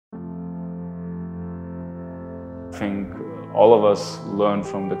I think all of us learned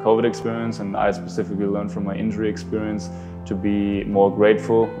from the COVID experience, and I specifically learned from my injury experience to be more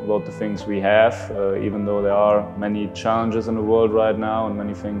grateful about the things we have, even though there are many challenges in the world right now and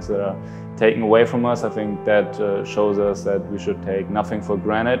many things that are taken away from us. I think that shows us that we should take nothing for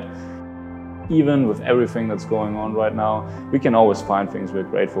granted. Even with everything that's going on right now, we can always find things we're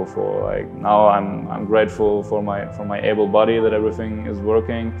grateful for. Like now I'm grateful for my able body, that everything is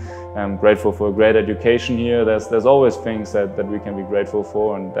working. I'm grateful for a great education here. There's always things that we can be grateful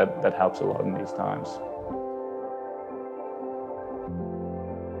for, and that helps a lot in these times.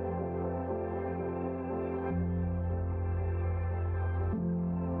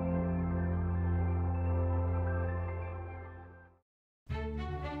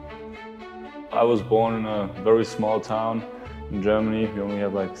 I was born in a very small town in Germany. We only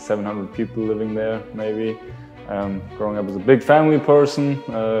have like 700 people living there, maybe. Growing up as a big family person,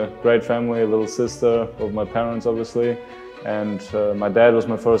 great family, a little sister of my parents, obviously. And my dad was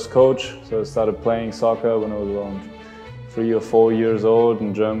my first coach, so I started playing soccer when I was around 3 or 4 years old.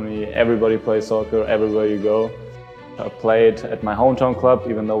 In Germany, everybody plays soccer, everywhere you go. I played at my hometown club,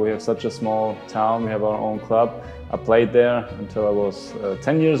 even though we have such a small town, we have our own club. I played there until I was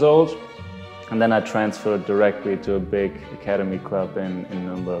 10 years old. And then I transferred directly to a big academy club in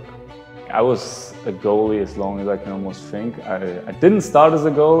Nuremberg. I was a goalie as long as I can almost think. I didn't start as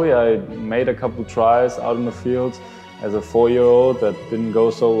a goalie. I made a couple tries out in the field as a 4-year-old. That didn't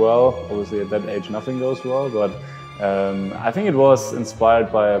go so well. Obviously at that age nothing goes well, but I think it was inspired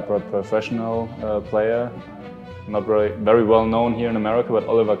by a professional player, not very well known here in America, but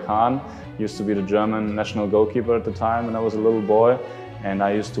Oliver Kahn used to be the German national goalkeeper at the time when I was a little boy. And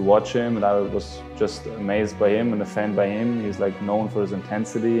I used to watch him, and I was just amazed by him and a fan by him. He's like known for his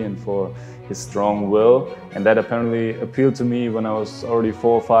intensity and for his strong will. And that apparently appealed to me when I was already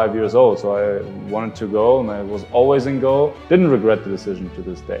 4 or 5 years old. So I wanted to go, and I was always in goal. Didn't regret the decision to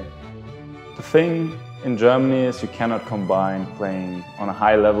this day. The thing in Germany is you cannot combine playing on a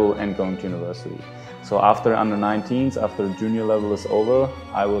high level and going to university. So after under-19s, after the junior level is over,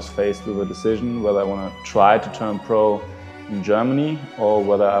 I was faced with a decision whether I want to try to turn pro in Germany or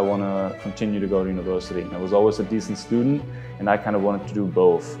whether I want to continue to go to university. And I was always a decent student, and I kind of wanted to do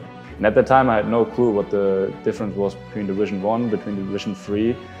both. And at that time I had no clue what the difference was between Division 1, between Division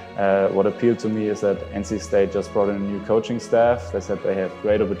 3. What appealed to me is that NC State just brought in a new coaching staff. They said they have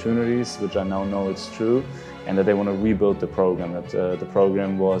great opportunities, which I now know it's true, and that they want to rebuild the program. That the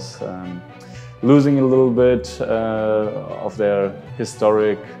program was losing a little bit of their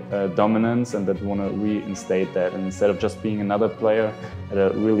historic dominance, and that we want to reinstate that. And instead of just being another player at a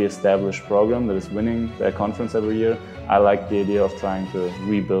really established program that is winning their conference every year, I like the idea of trying to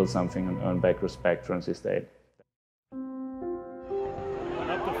rebuild something and earn back respect for NC State.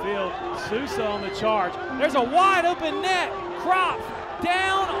 Up the field, Sousa on the charge. There's a wide open net. Krapf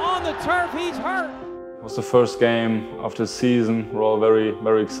down on the turf, he's hurt. It was the first game of the season. We're all very,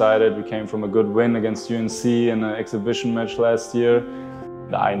 very excited. We came from a good win against UNC in an exhibition match last year.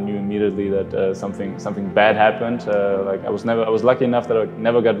 I knew immediately that something bad happened. I was lucky enough that I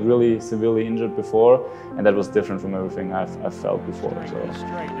never got really severely injured before, and that was different from everything I've felt before. So.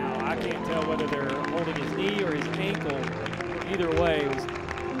 Straight now, I can't tell whether they're holding his knee or his ankle. Either way, it was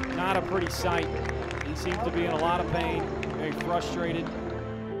not a pretty sight. He seemed to be in a lot of pain, very frustrated.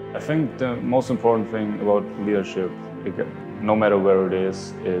 I think the most important thing about leadership, no matter where it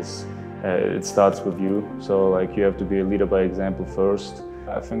is it starts with you. So like you have to be a leader by example first.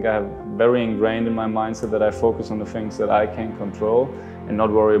 I think I have very ingrained in my mindset that I focus on the things that I can control and not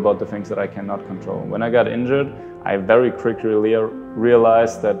worry about the things that I cannot control. When I got injured, I very quickly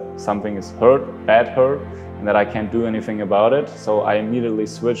realized that something is bad hurt, and that I can't do anything about it. So I immediately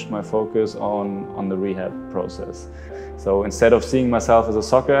switched my focus on the rehab process. So instead of seeing myself as a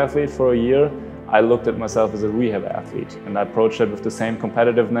soccer athlete for a year, I looked at myself as a rehab athlete, and I approached it with the same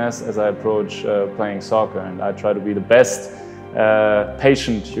competitiveness as I approach playing soccer. And I try to be the best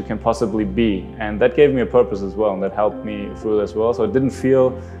patient you can possibly be, and that gave me a purpose as well, and that helped me through it as well. So it didn't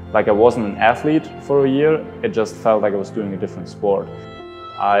feel like I wasn't an athlete for a year, it just felt like I was doing a different sport.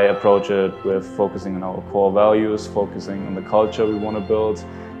 I approach it with focusing on our core values, focusing on the culture we want to build,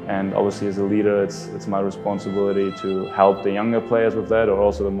 and obviously as a leader it's my responsibility to help the younger players with that, or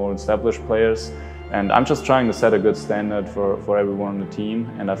also the more established players. And I'm just trying to set a good standard for everyone on the team,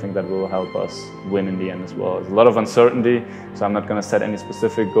 and I think that will help us win in the end as well. There's a lot of uncertainty, so I'm not going to set any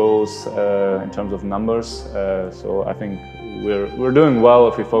specific goals in terms of numbers. So I think we're doing well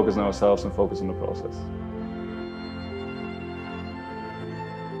if we focus on ourselves and focus on the process.